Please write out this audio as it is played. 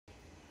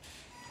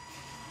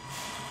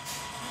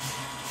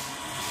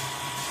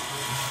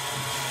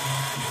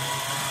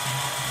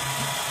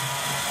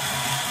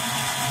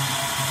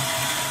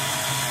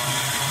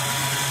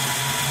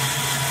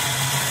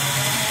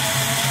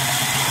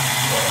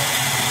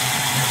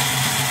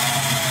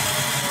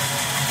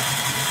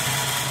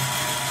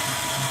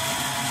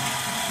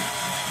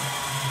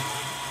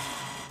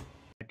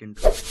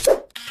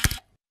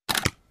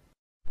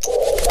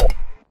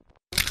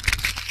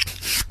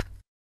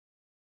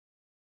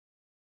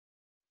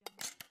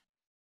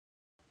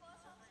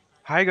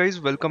Hi guys,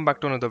 welcome back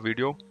to another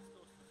video.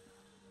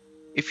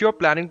 If you're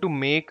planning to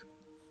make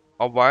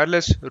a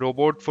wireless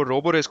robot for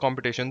Roborace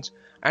competitions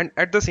and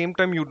at the same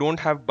time you don't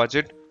have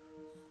budget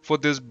for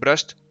this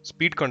brushed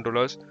speed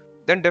controllers,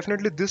 then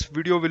definitely this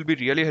video will be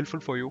really helpful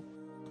for you.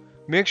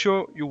 Make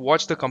sure you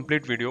watch the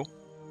complete video.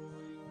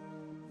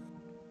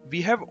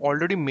 We have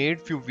already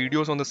made few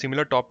videos on the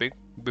similar topic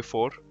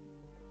before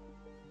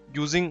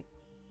using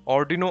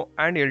Arduino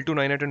and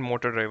L298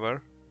 motor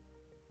driver.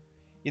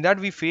 In that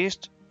we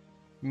faced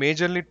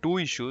majorly two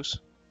issues.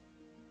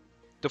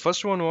 The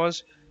first one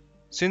was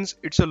since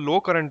it's a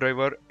low current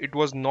driver, it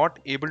was not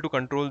able to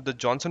control the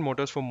Johnson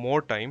motors for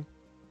more time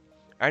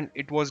and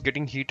it was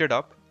getting heated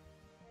up.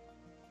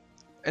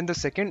 And the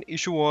second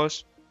issue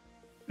was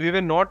we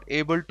were not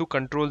able to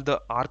control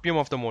the RPM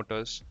of the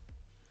motors,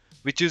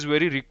 which is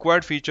very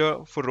required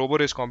feature for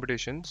Roborace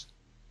competitions.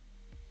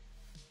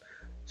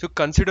 So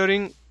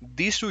considering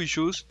these two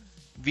issues,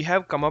 we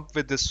have come up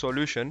with this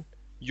solution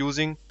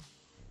using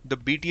the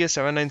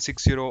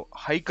BTS7960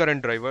 high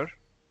current driver.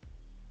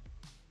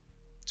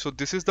 So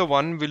this is the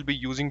one we'll be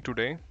using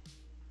today.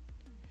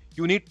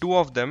 You need two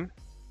of them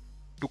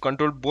to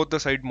control both the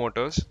side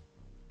motors.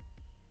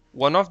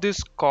 One of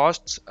these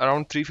costs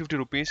around 350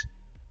 rupees,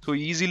 so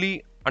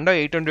easily under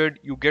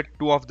 800 you get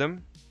two of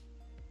them.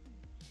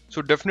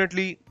 So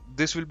definitely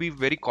this will be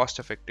very cost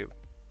effective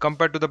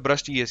compared to the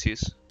brushed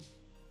ESCs.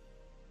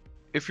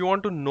 If you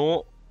want to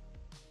know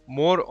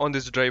more on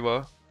this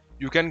driver,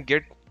 you can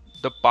get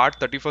the part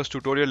 31st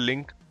tutorial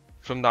link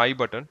from the I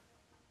button.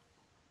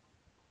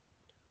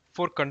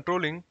 For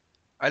controlling,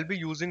 I'll be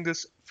using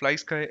this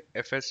Flysky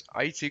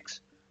fsi6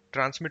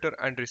 transmitter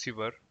and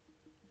receiver.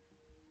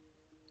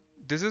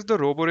 This is the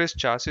Roborace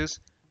chassis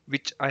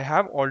which I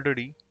have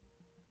already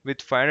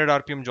with 500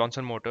 RPM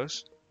Johnson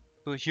motors.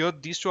 So here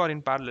these two are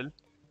in parallel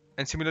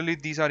and similarly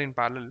these are in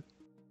parallel.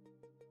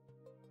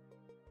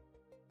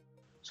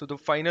 So the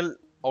final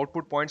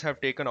output points have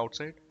taken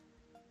outside.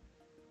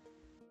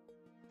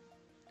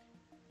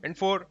 And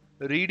for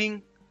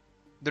reading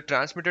the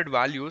transmitted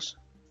values,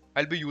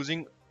 I'll be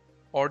using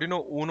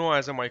Arduino Uno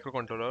as a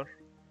microcontroller.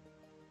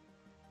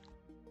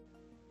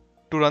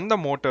 To run the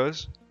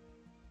motors,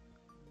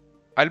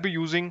 I'll be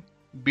using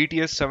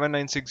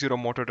BTS7960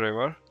 motor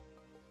driver.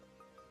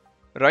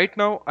 Right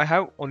now I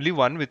have only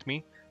one with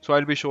me, so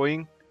I'll be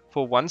showing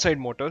for one side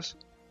motors,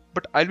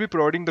 but I'll be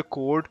providing the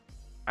code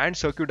and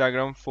circuit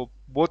diagram for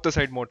both the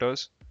side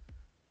motors.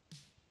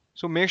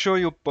 So make sure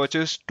you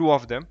purchase two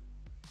of them.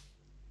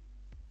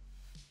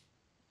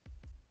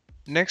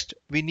 Next,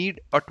 we need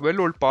a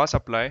 12-volt power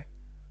supply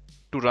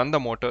to run the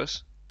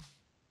motors.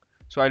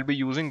 So I'll be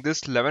using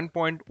this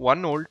 11.1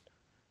 volt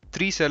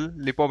 3-cell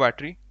LiPo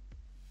battery.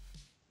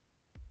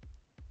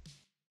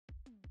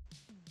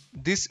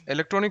 These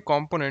electronic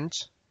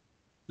components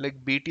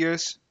like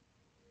BTS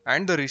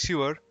and the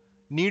receiver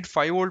need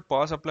 5-volt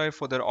power supply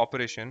for their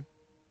operation.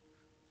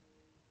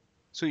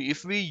 So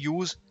if we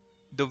use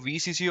the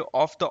VCC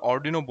of the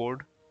Arduino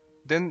board,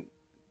 then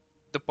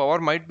the power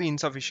might be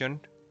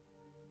insufficient.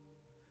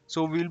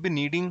 So we'll be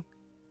needing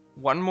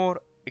one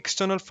more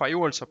external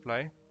 5-volt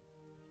supply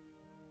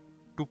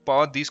to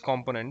power these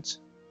components.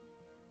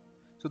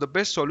 So the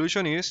best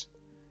solution is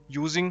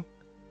using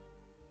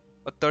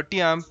a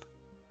 30 amp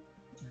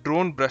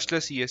drone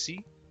brushless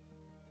ESC.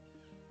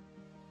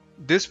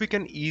 This we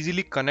can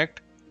easily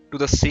connect to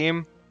the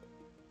same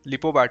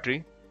LiPo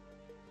battery,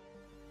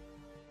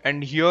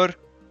 and here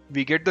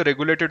we get the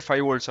regulated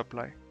 5-volt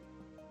supply.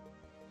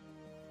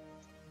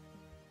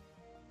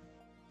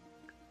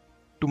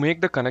 To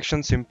make the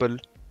connection simple,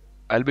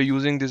 I'll be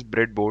using this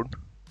breadboard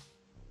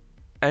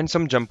and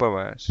some jumper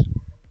wires.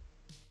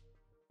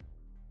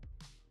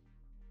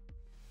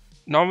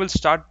 Now we'll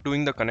start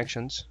doing the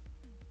connections.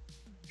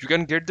 You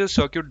can get the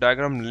circuit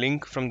diagram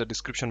link from the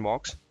description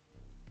box.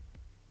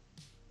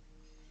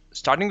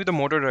 Starting with the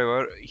motor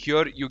driver,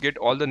 here you get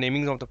all the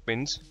namings of the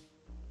pins.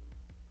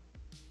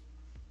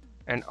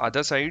 And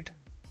other side,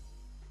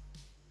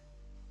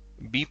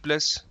 B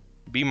plus,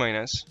 B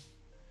minus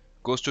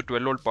goes to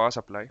 12-volt power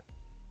supply.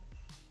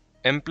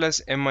 M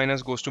plus, M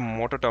minus goes to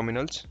motor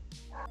terminals.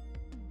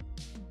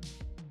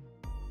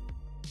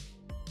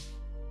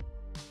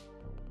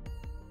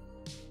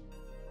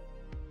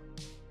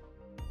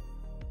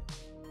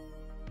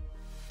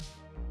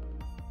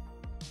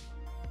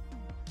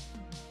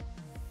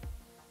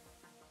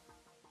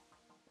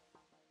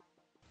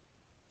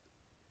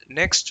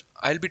 Next,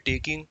 I'll be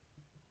taking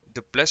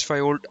the plus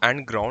 5-volt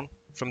and ground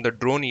from the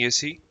drone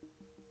ESC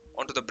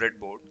onto the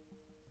breadboard.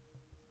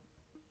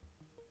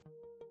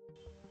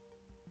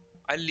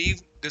 I'll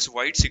leave this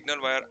white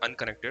signal wire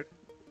unconnected.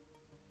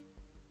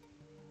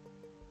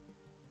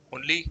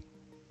 Only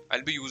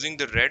I'll be using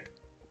the red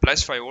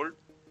plus 5-volt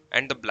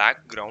and the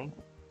black ground.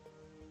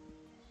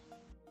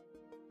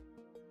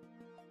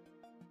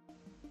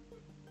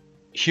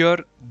 Here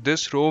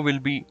this row will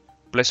be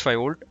plus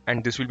 5-volt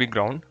and this will be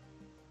ground.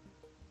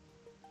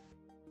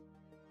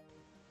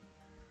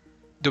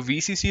 The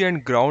VCC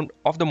and ground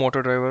of the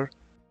motor driver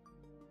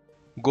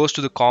goes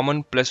to the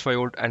common plus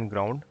 5-volt and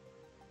ground.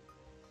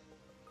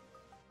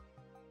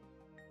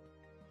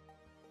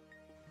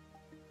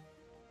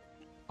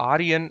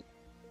 REN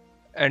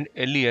and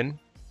LEN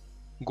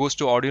goes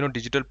to Arduino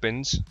digital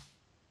pins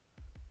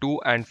 2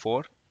 and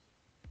 4.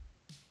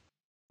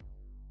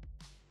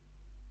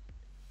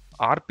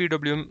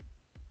 RPWM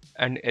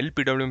and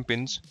LPWM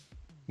pins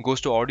goes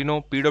to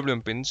Arduino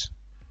PWM pins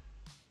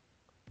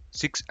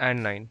 6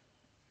 and 9.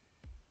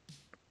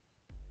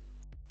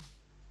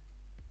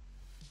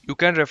 You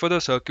can refer the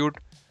circuit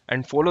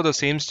and follow the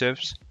same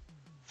steps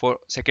for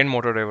second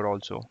motor driver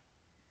also.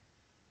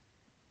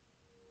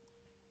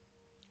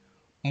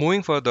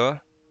 Moving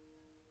further,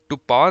 to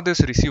power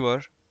this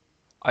receiver,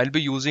 I'll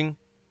be using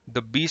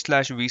the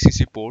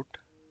B/VCC port.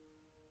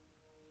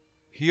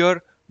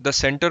 Here the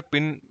center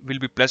pin will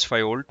be plus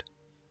 5 volt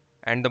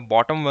and the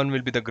bottom one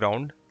will be the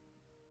ground.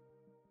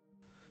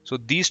 So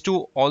these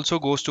two also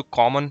goes to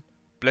common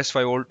plus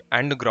 5 volt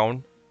and the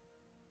ground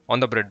on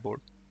the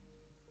breadboard.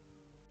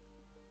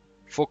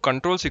 For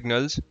control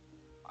signals,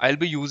 I'll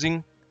be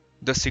using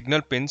the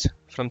signal pins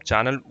from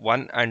channel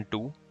 1 and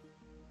 2,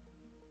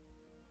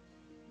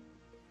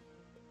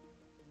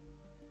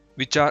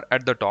 which are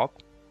at the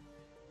top.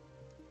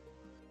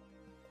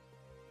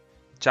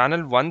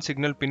 Channel 1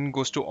 signal pin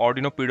goes to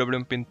Arduino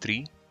PWM pin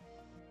 3,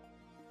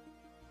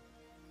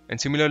 and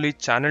similarly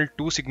channel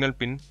 2 signal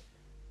pin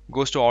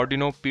goes to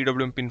Arduino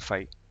PWM pin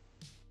 5.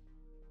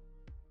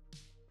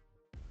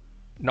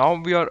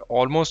 Now we are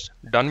almost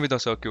done with the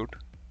circuit.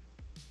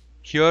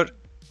 Here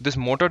this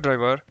motor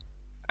driver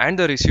and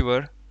the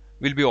receiver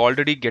will be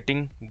already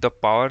getting the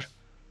power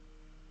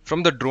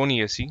from the drone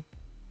ESC.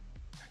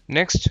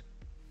 Next,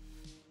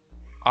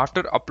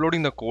 after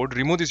uploading the code,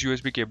 remove this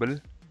USB cable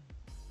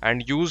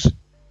and use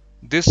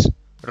this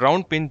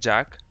round pin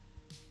jack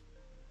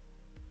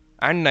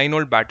and 9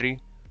 volt battery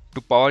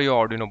to power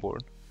your Arduino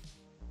board.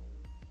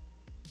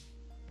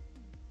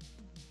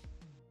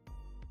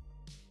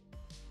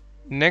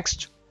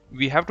 Next,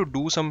 we have to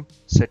do some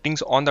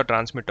settings on the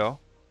transmitter.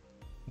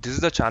 This is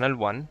the channel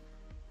 1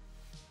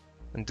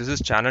 and this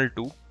is channel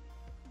 2.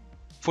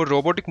 For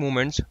robotic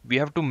movements, we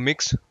have to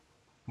mix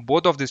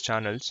both of these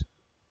channels.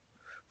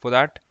 For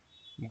that,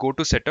 go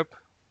to setup.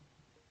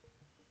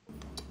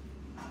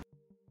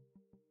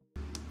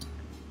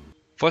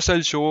 First,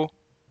 I'll show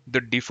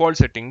the default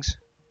settings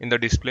in the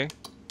display.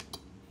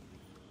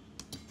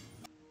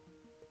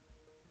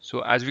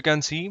 So as we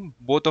can see,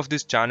 both of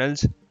these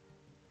channels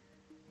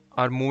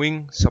are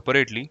moving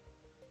separately.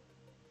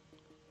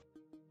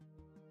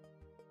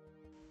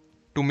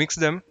 To mix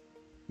them,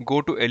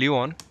 go to LU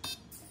on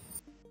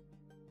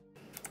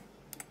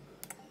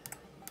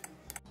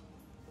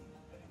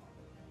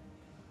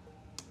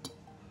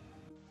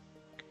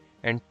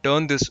and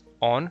turn this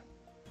on.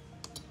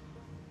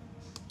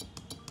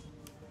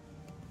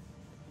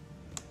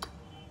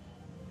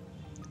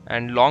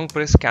 And long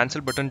press cancel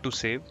button to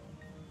save.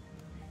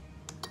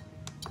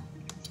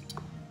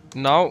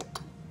 Now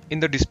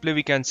in the display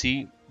we can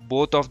see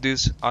both of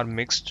these are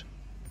mixed.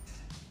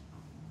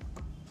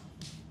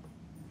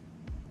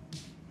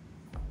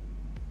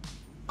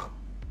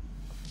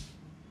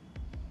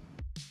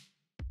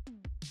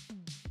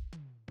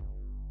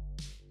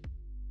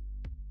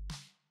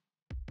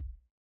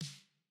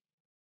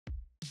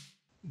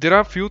 There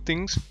are few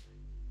things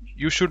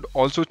you should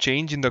also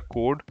change in the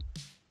code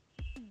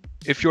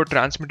if your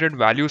transmitted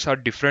values are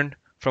different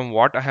from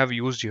what I have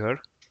used here.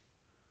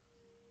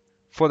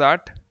 For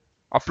that,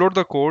 upload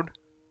the code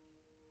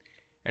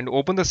and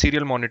open the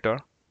serial monitor.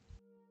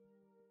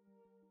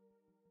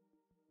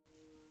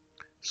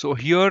 So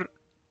here,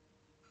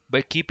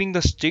 by keeping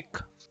the stick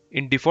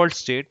in default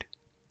state,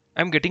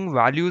 I'm getting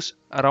values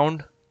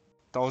around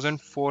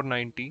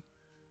 1490.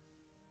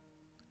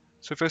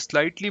 So if I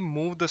slightly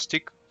move the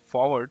stick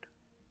forward,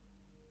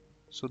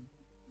 so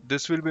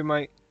this will be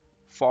my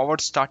forward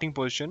starting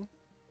position,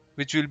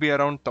 which will be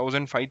around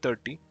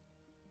 1530.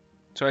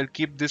 So I'll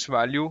keep this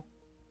value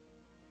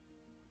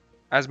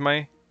as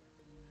my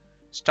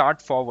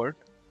start forward,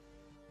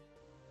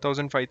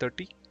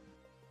 1530.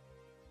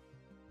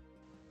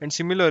 And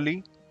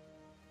similarly,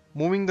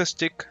 moving the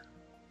stick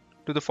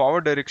to the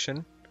forward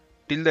direction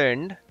till the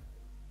end,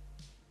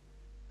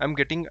 I'm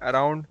getting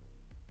around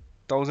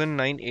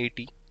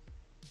 1980.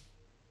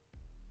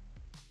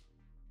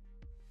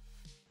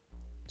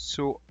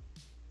 So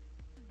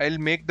I'll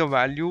make the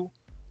value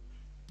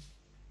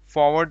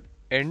forward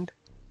end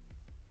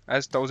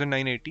as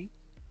 1980.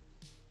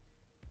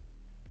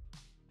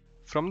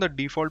 From the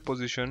default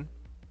position,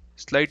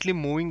 slightly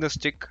moving the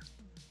stick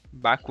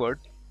backward,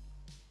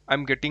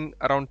 I'm getting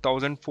around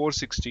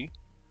 1460.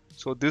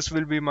 So this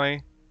will be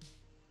my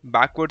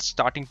backward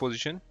starting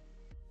position.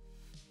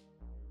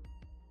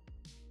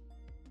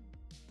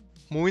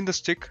 Moving the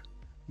stick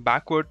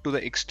backward to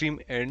the extreme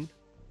end,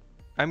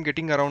 I'm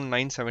getting around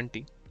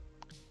 970.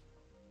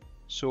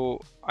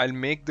 So I'll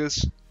make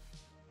this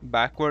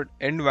backward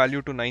end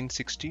value to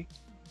 960.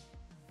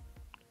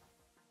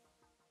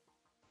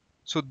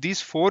 So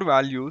these four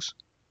values,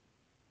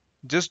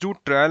 just do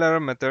trial error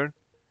method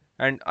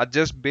and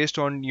adjust based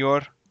on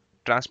your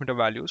transmitter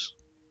values.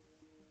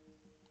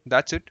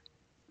 That's it.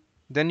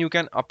 Then you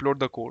can upload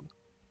the code.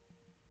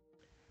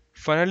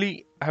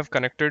 Finally, I have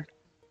connected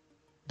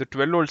the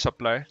 12-volt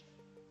supply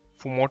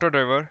for motor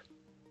driver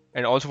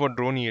and also for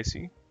drone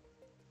ESC.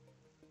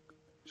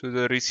 So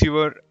the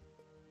receiver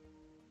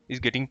is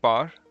getting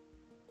power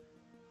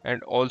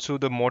and also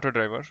the motor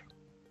driver.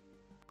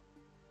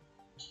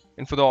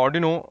 And for the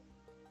Arduino,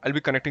 I'll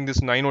be connecting this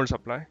 9-volt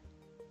supply.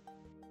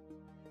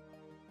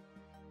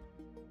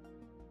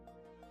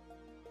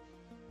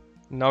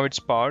 Now it's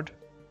powered.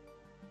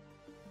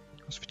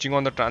 Switching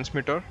on the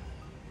transmitter.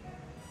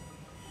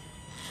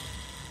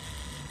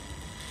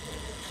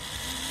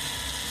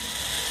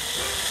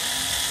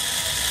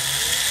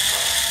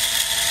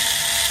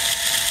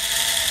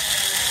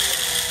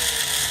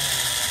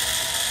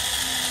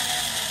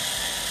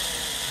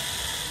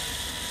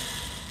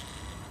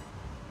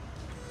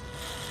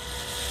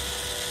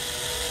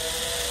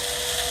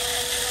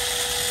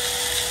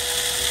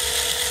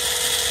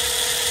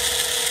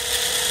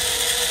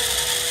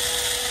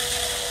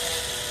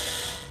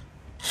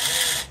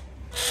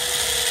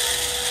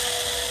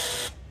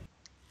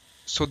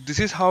 So this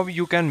is how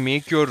you can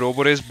make your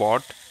Roborace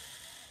bot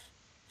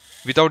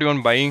without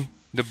even buying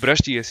the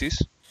brushed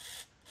ESCs.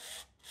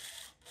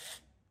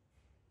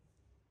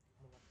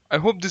 I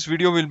hope this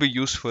video will be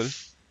useful.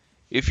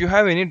 If you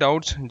have any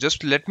doubts,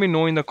 just let me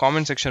know in the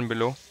comment section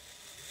below.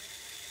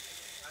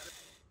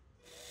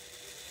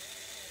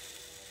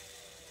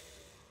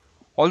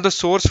 All the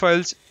source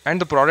files and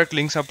the product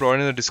links are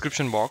provided in the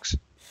description box.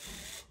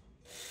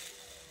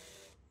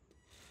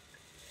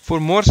 For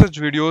more such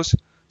videos,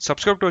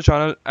 subscribe to our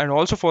channel and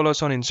also follow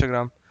us on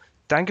Instagram.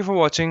 Thank you for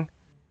watching.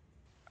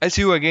 I'll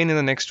see you again in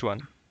the next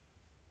one.